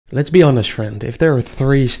Let's be honest, friend, if there are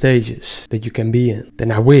 3 stages that you can be in,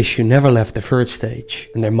 then I wish you never left the 3rd stage.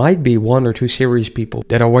 And there might be 1 or 2 serious people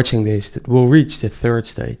that are watching this that will reach the 3rd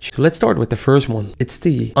stage. So let's start with the first one. It's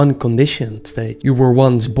the unconditioned stage. You were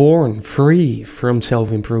once born free from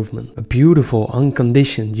self-improvement. A beautiful,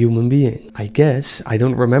 unconditioned human being. I guess, I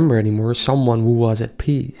don't remember anymore, someone who was at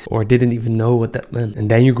peace or didn't even know what that meant.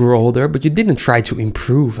 And then you grew older, but you didn't try to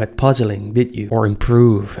improve at puzzling, did you? Or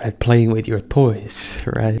improve at playing with your toys,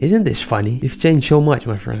 right? Isn't this funny? You've changed so much,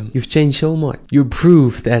 my friend. You've changed so much. You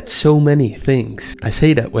improved at so many things. I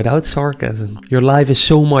say that without sarcasm. Your life is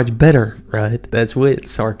so much better, right? That's with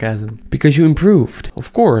sarcasm. Because you improved.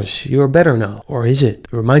 Of course, you're better now. Or is it?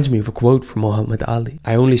 It reminds me of a quote from Muhammad Ali.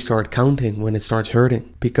 I only start counting when it starts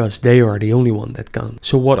hurting, because they are the only one that count.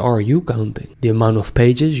 So what are you counting? The amount of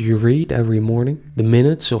pages you read every morning? The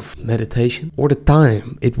minutes of meditation? Or the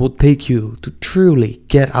time it will take you to truly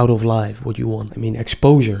get out of life what you want? I mean,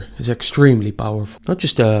 exposure is extremely powerful. Not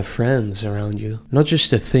just the friends around you, not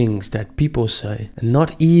just the things that people say, and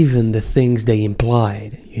not even the things they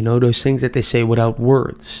implied. You know, those things that they say without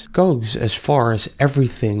words. Goes as far as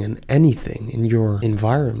everything and anything in your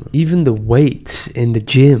environment. Even the weights in the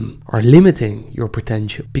gym are limiting your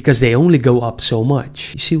potential because they only go up so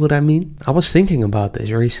much. You see what I mean? I was thinking about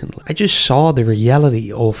this recently. I just saw the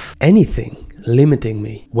reality of anything limiting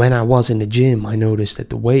me. When I was in the gym, I noticed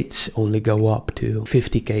that the weights only go up to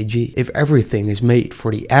 50 kg. If everything is made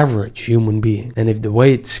for the average human being, and if the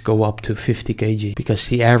weights go up to 50 kg because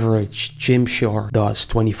the average gym shark does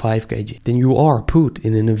 25 kg, then you are put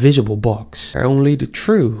in an invisible box where only the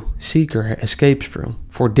true seeker escapes from.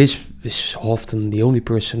 For this is often the only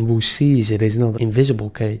person who sees it is not an invisible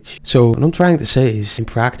cage. So what I'm trying to say is, in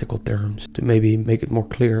practical terms, to maybe make it more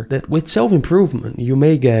clear, that with self-improvement you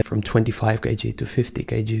may get from 25 kg to 50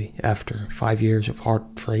 kg after 5 years of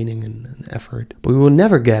hard training and effort. But we will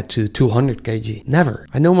never get to 200 kg. Never.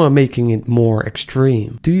 I know I'm making it more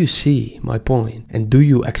extreme. Do you see my point? And do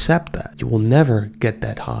you accept that? You will never get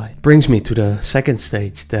that high. Brings me to the second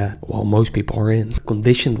stage that, well, most people are in. The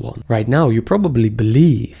conditioned one. Right now you probably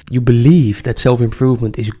believe that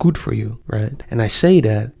self-improvement is good for you, right? And I say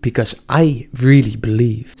that because I really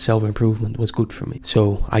believe self-improvement was good for me.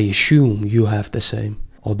 So I assume you have the same,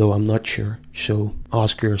 although I'm not sure. So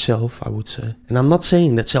ask yourself, I would say. And I'm not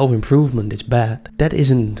saying that self-improvement is bad. That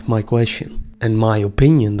isn't my question. And my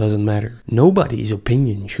opinion doesn't matter. Nobody's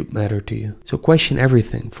opinion should matter to you. So question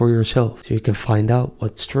everything for yourself so you can find out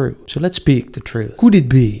what's true. So let's speak the truth. Could it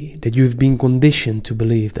be that you've been conditioned to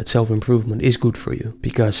believe that self-improvement is good for you?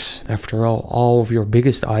 Because after all of your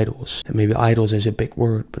biggest idols, and maybe idols is a big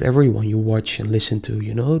word, but everyone you watch and listen to,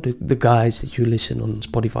 you know, the guys that you listen on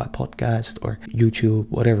Spotify podcast or YouTube,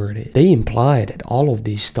 whatever it is, they imply that all of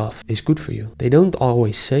this stuff is good for you. They don't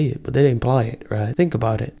always say it, but they imply it, right? Think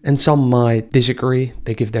about it. And some might disagree.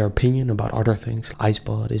 They give their opinion about other things. Ice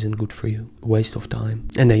bath isn't good for you. A waste of time.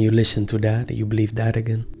 And then you listen to that and you believe that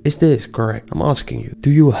again. Is this correct? I'm asking you.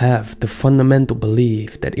 Do you have the fundamental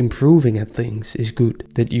belief that improving at things is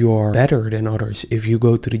good? That you are better than others if you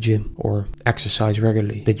go to the gym or exercise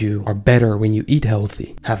regularly? That you are better when you eat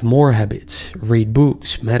healthy? Have more habits? Read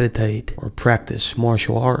books? Meditate? Or practice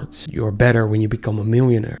martial arts? You are better when you become a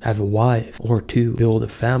millionaire? Have a wife or 2? Build a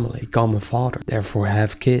family? Become a father? Therefore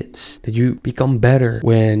have kids? That you become better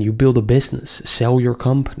when you build a business, sell your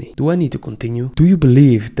company? Do I need to continue? Do you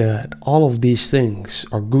believe that all of these things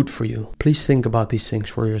are good for you? Please think about these things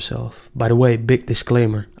for yourself. By the way, big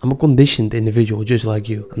disclaimer, I'm a conditioned individual just like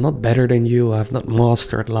you. I'm not better than you. I've not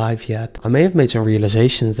mastered life yet. I may have made some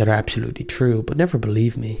realizations that are absolutely true, but never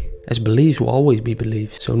believe me. As beliefs will always be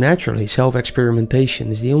beliefs. So naturally,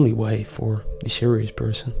 self-experimentation is the only way for the serious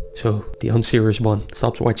person. So the unserious one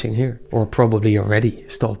stops watching here. Or probably already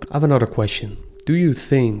stopped. I have another question. Do you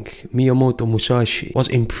think Miyamoto Musashi was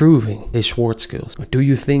improving his sword skills? Or do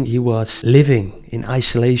you think he was living in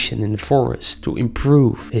isolation in the forest to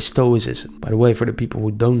improve his stoicism? By the way, for the people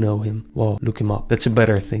who don't know him, well, look him up. That's a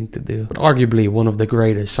better thing to do. But arguably one of the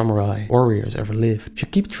greatest samurai warriors ever lived. If you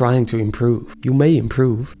keep trying to improve, you may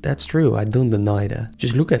improve. That's true, I don't deny that.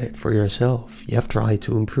 Just look at it for yourself. You have tried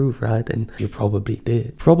to improve, right? And you probably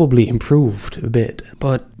did. Probably improved a bit.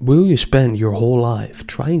 But will you spend your whole life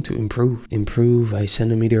trying to improve? Improve a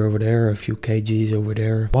centimeter over there, a few kgs over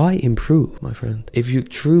there. Why improve, my friend? If you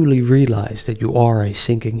truly realize that you are a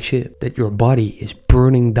sinking ship, that your body is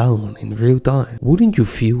burning down in real time, wouldn't you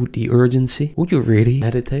feel the urgency? Would you really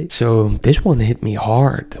meditate? So this one hit me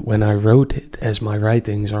hard when I wrote it, as my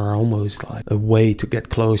writings are almost like a way to get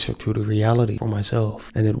closer to the reality for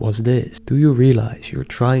myself. And it was this. Do you realize you're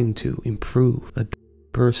trying to improve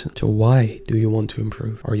person. So why do you want to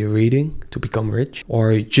improve? Are you reading to become rich? Or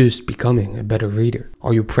are you just becoming a better reader?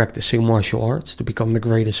 Are you practicing martial arts to become the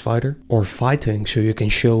greatest fighter? Or fighting so you can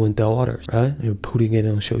show and tell others, right? You're putting it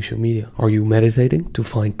on social media. Are you meditating to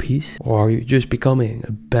find peace? Or are you just becoming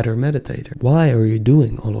a better meditator? Why are you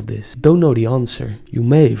doing all of this? Don't know the answer. You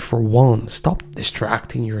may, for one, stop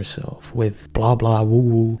distracting yourself with blah blah woo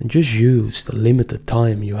woo and just use the limited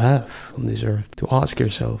time you have on this earth to ask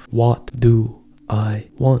yourself, what do I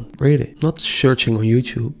want? Really. Not searching on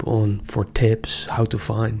YouTube for tips how to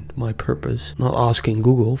find my purpose. Not asking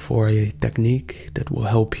Google for a technique that will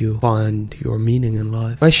help you find your meaning in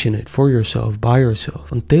life. Question it for yourself, by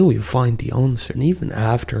yourself, until you find the answer. And even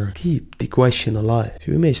after, keep the question alive.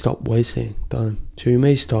 So you may stop wasting time. So you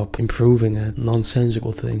may stop improving at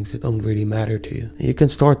nonsensical things that don't really matter to you. And you can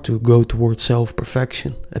start to go towards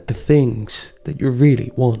self-perfection, at the things that you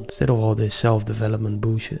really want, instead of all this self-development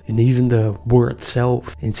bullshit. And even the word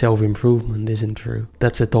self in self-improvement isn't true.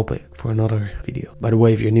 That's a topic for another video. By the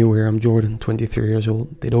way, if you're new here, I'm Jordan, 23 years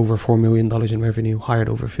old, did over $4 million in revenue, hired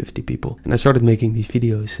over 50 people. And I started making these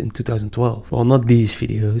videos in 2012. Well, not these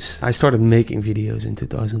videos. I started making videos in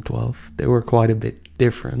 2012. They were quite a bit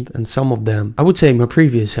different, and some of them, I would say my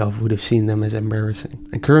previous self would have seen them as embarrassing.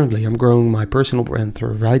 And currently I'm growing my personal brand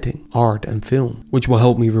through writing, art and film, which will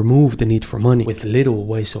help me remove the need for money with little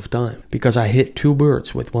waste of time, because I hit two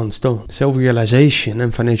birds with one stone. Self-realization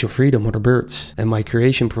and financial freedom are the birds, and my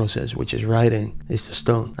creation process, which is writing, is the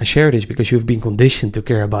stone. I share this because you've been conditioned to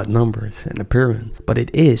care about numbers and appearance, but it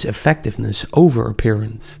is effectiveness over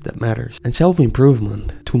appearance that matters. And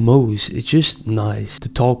self-improvement, to most, is just nice to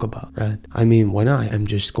talk about, right? I mean, when I am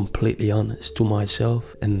just completely honest to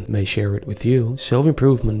myself and may share it with you,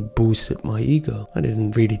 self-improvement boosted my ego. I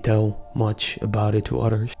didn't really tell much about it to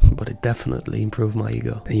others, but it definitely improved my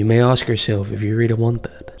ego. And you may ask yourself if you really want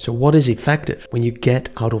that. So what is effective when you get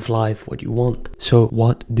out of life what you want? So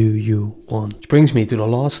what do you want? Which brings me to the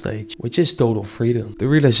last stage, which is total freedom. The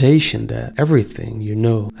realization that everything you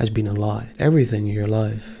know has been a lie. Everything in your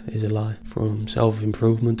life is a lie. From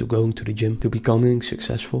self-improvement to going to the gym, to becoming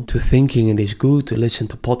successful, to thinking it is good to listen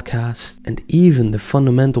to podcasts, and even the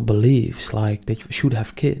fundamental beliefs like that you should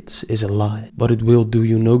have kids is a lie. But it will do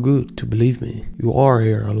you no good to believe me. You are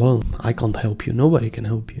here alone. I can't help you. Nobody can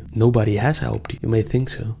help you. Nobody has helped you. You may think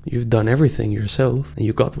so. You've done everything yourself and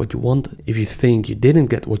you got what you wanted. If you think you didn't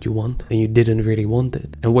get what you want, then you didn't really want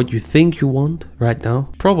it. And what you think you want right now,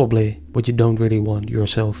 probably what you don't really want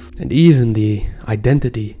yourself. And even the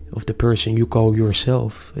identity of the person you call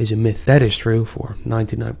yourself is a myth. That is true for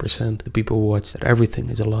 99% of the people who watch, that everything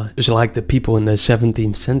is a lie. Just like the people in the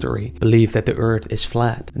 17th century believe that the earth is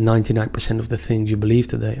flat. 99% of the things you believe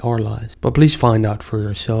today are lies. But please find out for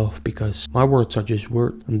yourself, because my words are just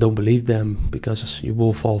words, and don't believe them, because you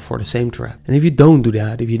will fall for the same trap. And if you don't do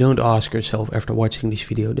that, if you don't ask yourself after watching this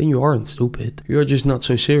video, then you aren't stupid. You're just not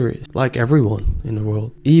so serious. Like everyone in the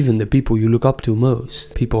world. Even the people you look up to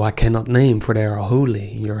most. People I cannot name, for they are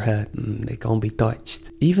holy in your head. They can't be touched.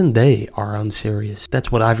 Even they are unserious.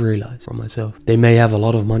 That's what I've realized for myself. They may have a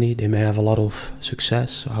lot of money. They may have a lot of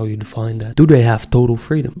success. So how you define that? Do they have total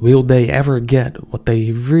freedom? Will they ever get what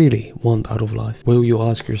they really want out of life? Will you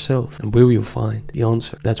ask yourself? And will you find the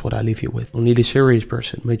answer? That's what I leave you with. Only the serious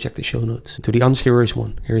person may check the show notes. To the unserious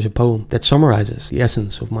one, here's a poem that summarizes the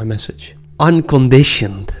essence of my message.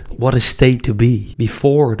 Unconditioned, what a state to be.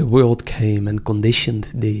 Before the world came and conditioned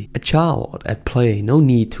thee. A child at play, no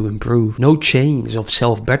need to improve. No chains of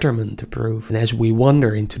self-betterment to prove. And as we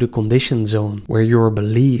wander into the conditioned zone, where your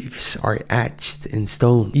beliefs are etched in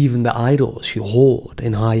stone, even the idols you hold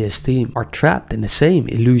in high esteem are trapped in the same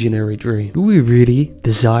illusionary dream. Do we really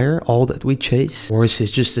desire all that we chase? Or is this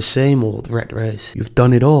just the same old rat race? You've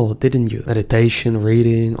done it all, didn't you? Meditation,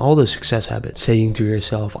 reading, all the success habits. Saying to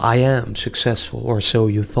yourself, I am successful, or so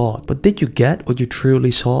you thought. But did you get what you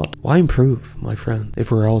truly sought? Why improve, my friend,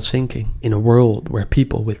 if we're all sinking? In a world where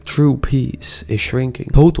people with true peace is shrinking,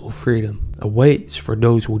 total freedom awaits for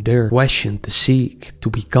those who dare question, to seek, to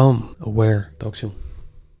become aware. Talk soon.